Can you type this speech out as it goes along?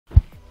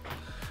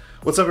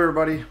What's up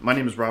everybody? My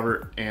name is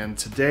Robert and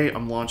today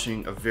I'm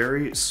launching a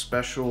very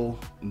special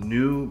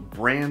new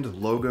brand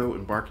logo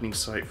and marketing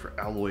site for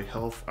Alloy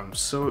Health. I'm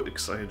so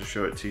excited to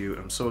show it to you.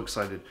 I'm so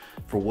excited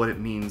for what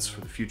it means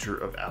for the future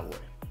of Alloy.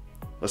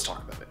 Let's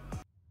talk about it.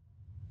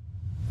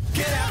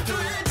 Get after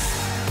it.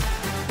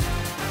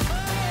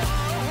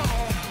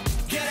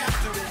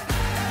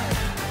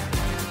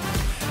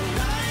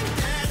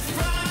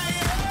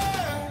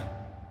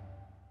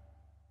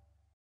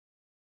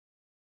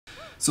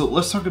 So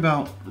let's talk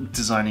about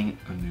designing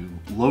a new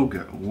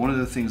logo. One of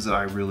the things that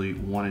I really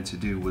wanted to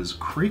do was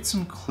create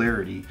some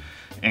clarity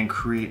and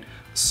create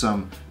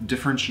some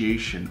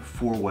differentiation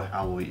for what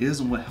Alloy is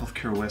and what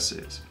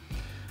HealthcareOS is.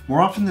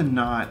 More often than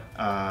not,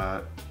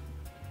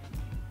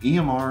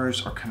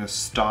 EMRs are kind of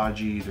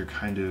stodgy, they're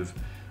kind of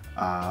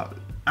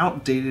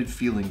outdated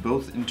feeling,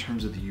 both in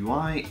terms of the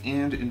UI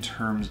and in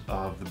terms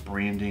of the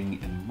branding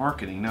and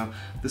marketing. Now,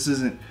 this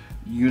isn't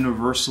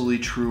universally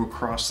true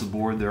across the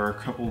board. There are a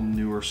couple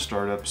newer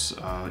startups,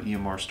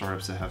 EMR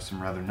startups, that have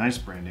some rather nice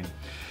branding.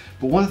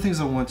 But one of the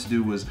things I wanted to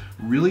do was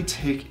really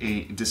take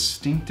a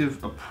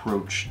distinctive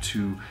approach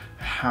to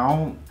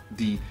how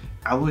the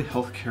Alloy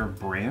Healthcare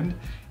brand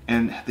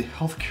and the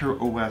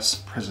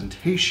HealthcareOS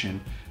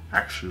presentation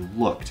actually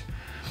looked.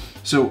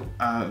 So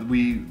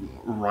we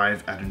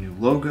arrive at a new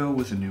logo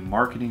with a new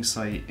marketing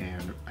site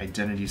and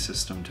identity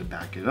system to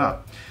back it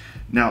up.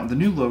 Now, the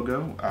new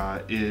logo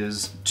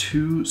is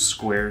two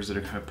squares that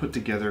are kind of put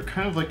together,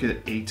 kind of like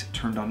an 8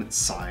 turned on its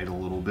side a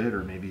little bit,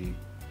 or maybe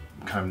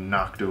kind of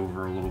knocked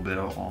over a little bit,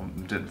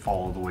 didn't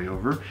fall all the way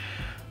over,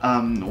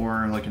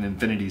 or like an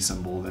infinity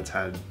symbol that's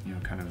had, you know,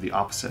 kind of the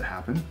opposite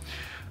happen.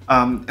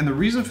 And the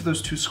reason for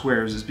those two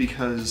squares is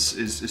because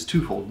is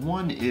twofold.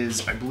 One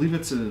is, I believe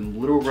it's a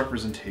literal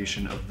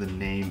representation of the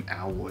name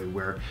Alloy,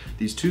 where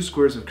these two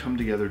squares have come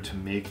together to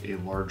make a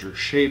larger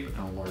shape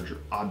and a larger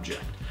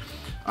object.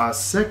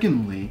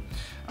 Secondly,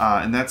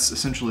 and that's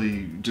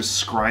essentially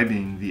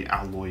describing the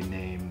alloy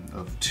name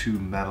of two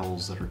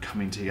metals that are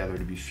coming together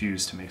to be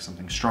fused to make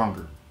something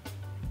stronger.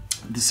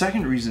 The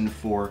second reason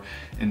for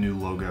a new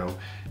logo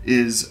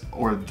is,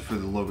 or for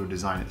the logo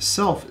design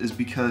itself, is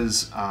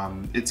because I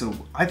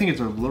think it's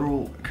a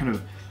literal kind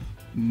of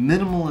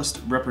minimalist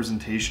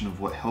representation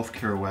of what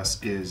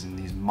HealthcareOS is in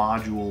these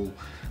modular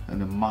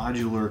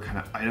kind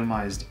of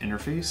itemized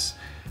interface,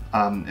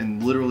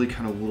 and literally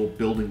kind of little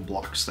building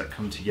blocks that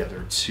come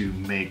together to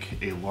make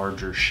a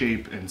larger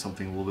shape and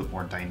something a little bit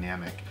more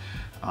dynamic,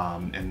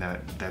 and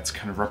that's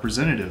kind of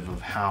representative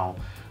of how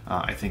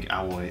I think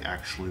Alloy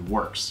actually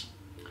works.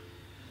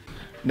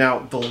 Now,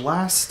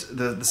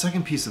 the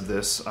second piece of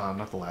this,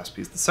 not the last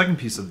piece, the second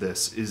piece of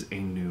this is a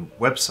new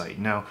website.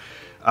 Now,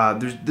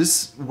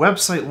 this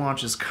website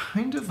launch is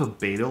kind of a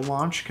beta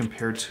launch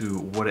compared to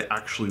what it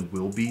actually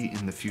will be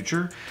in the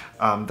future.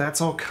 That's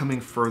all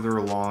coming further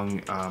along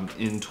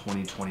in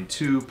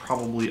 2022,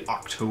 probably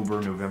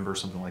October, November,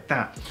 something like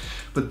that.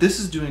 But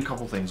this is doing a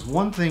couple things.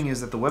 One thing is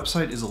that the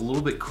website is a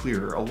little bit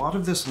clearer. A lot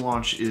of this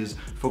launch is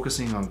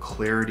focusing on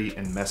clarity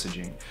and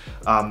messaging.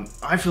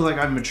 I feel like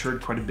I've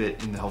matured quite a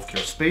bit in the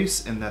healthcare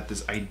space, and that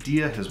this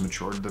idea has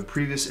matured. The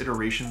previous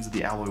iterations of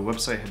the Alloy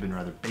website have been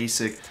rather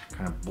basic,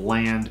 kind of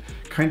bland,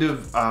 kind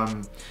of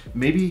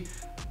maybe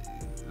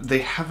they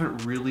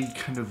haven't really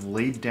kind of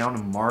laid down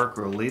a mark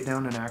or laid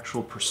down an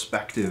actual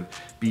perspective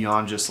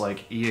beyond just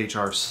like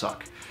EHR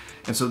suck.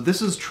 And so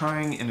this is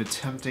trying and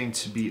attempting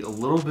to be a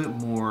little bit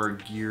more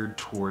geared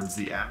towards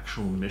the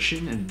actual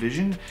mission and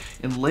vision,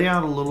 and lay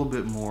out a little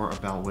bit more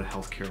about what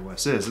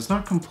HealthcareOS is. It's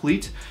not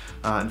complete.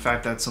 In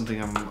fact, that's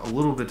something I'm a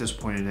little bit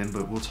disappointed in,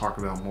 but we'll talk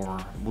about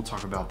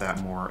that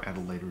more at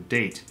a later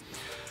date.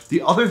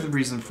 The other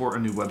reason for a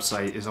new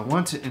website is I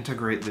want to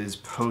integrate these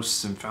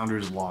posts and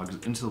founders logs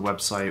into the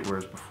website,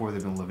 whereas before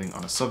they've been living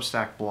on a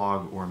Substack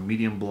blog or a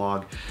Medium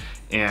blog,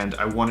 and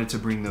I wanted to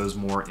bring those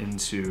more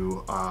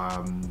into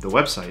the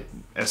website,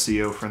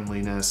 SEO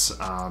friendliness,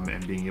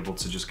 and being able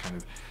to just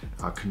kind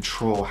of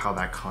control how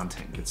that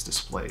content gets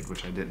displayed,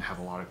 which I didn't have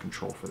a lot of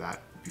control for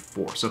that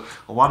before. So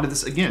a lot of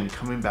this, again,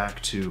 coming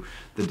back to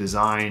the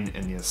design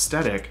and the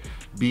aesthetic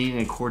being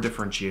a core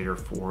differentiator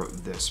for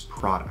this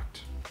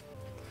product.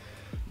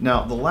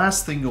 Now, the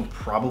last thing you'll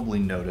probably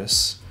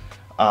notice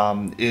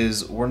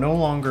is we're no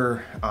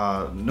longer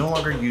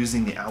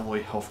using the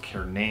Alloy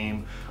Healthcare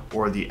name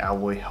or the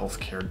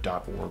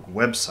alloyhealthcare.org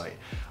website.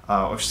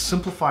 I've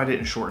simplified it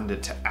and shortened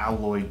it to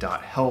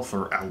alloy.health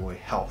or Alloy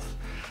Health.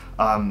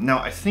 Now,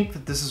 I think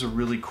that this is a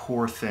really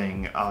core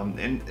thing,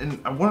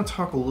 and I want to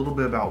talk a little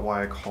bit about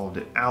why I called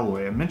it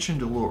Alloy. I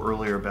mentioned a little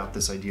earlier about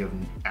this idea of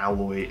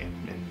alloy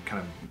and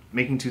kind of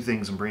making two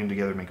things and bringing them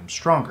together to make them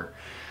stronger.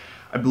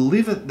 I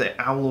believe that the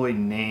Alloy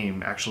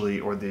name actually,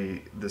 or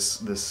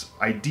this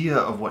idea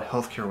of what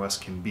HealthcareOS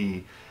can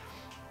be,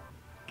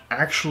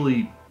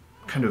 actually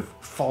kind of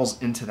falls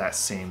into that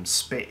same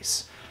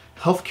space.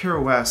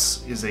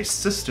 HealthcareOS is a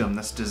system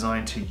that's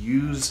designed to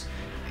use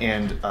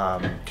and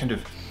kind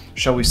of,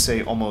 shall we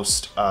say,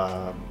 almost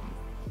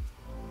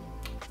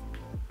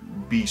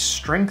be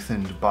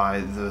strengthened by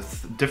the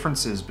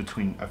differences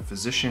between a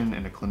physician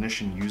and a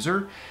clinician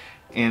user,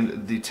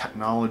 and the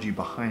technology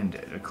behind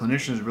it. A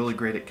clinician is really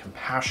great at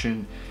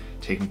compassion,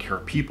 taking care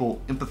of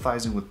people,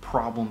 empathizing with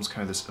problems,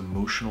 kind of this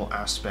emotional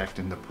aspect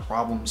and the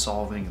problem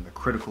solving and the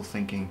critical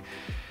thinking.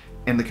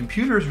 And the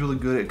computer is really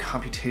good at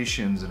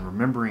computations and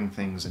remembering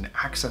things and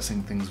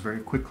accessing things very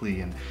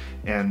quickly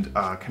and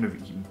kind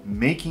of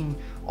making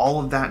all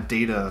of that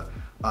data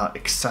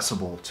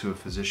accessible to a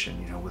physician,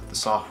 you know, with the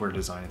software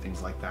design and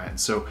things like that. And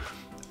so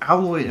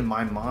Alloy, in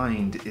my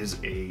mind, is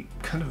a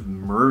kind of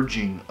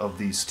merging of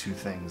these two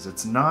things.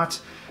 It's not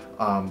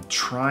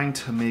trying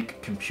to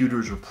make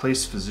computers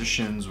replace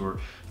physicians or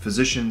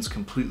physicians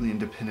completely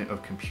independent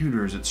of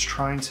computers. It's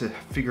trying to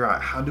figure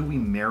out, how do we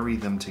marry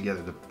them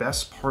together, the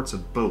best parts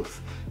of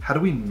both. How do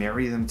we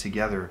marry them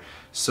together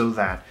so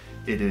that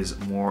it is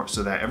more,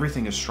 so that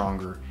everything is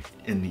stronger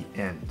in the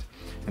end.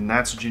 And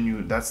that's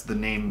genuine, that's the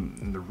name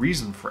and the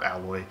reason for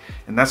Alloy.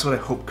 And that's what I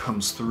hope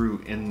comes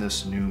through in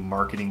this new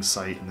marketing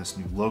site and this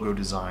new logo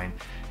design,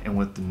 and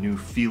with the new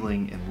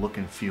feeling and look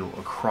and feel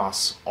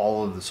across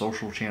all of the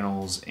social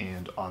channels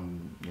and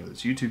on, you know,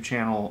 this YouTube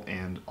channel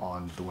and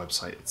on the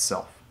website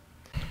itself.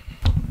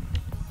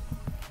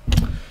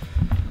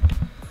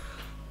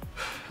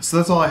 So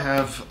that's all I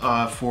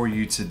have for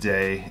you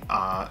today.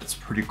 It's a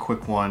pretty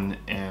quick one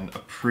and a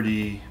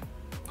pretty,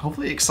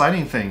 hopefully,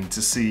 exciting thing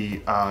to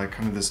see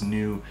kind of this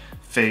new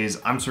phase.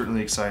 I'm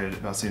certainly excited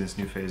about seeing this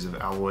new phase of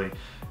Alloy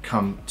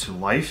come to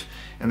life.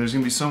 And there's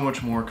gonna be so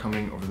much more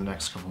coming over the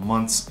next couple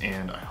months,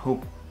 and I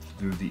hope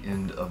through the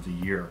end of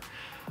the year.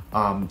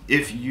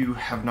 If you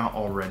have not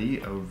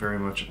already, I would very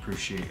much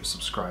appreciate a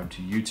subscribe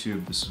to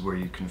YouTube. This is where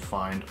you can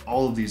find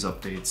all of these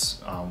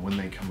updates when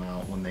they come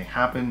out, when they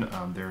happen.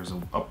 There's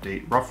an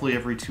update roughly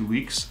every 2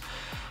 weeks.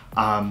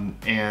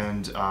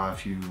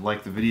 If you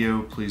like the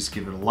video, please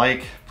give it a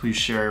like. Please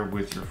share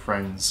with your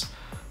friends,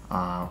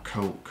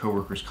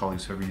 co-workers,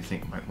 colleagues, whoever you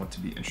think might want to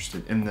be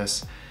interested in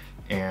this.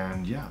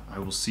 And yeah, I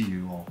will see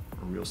you all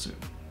real soon.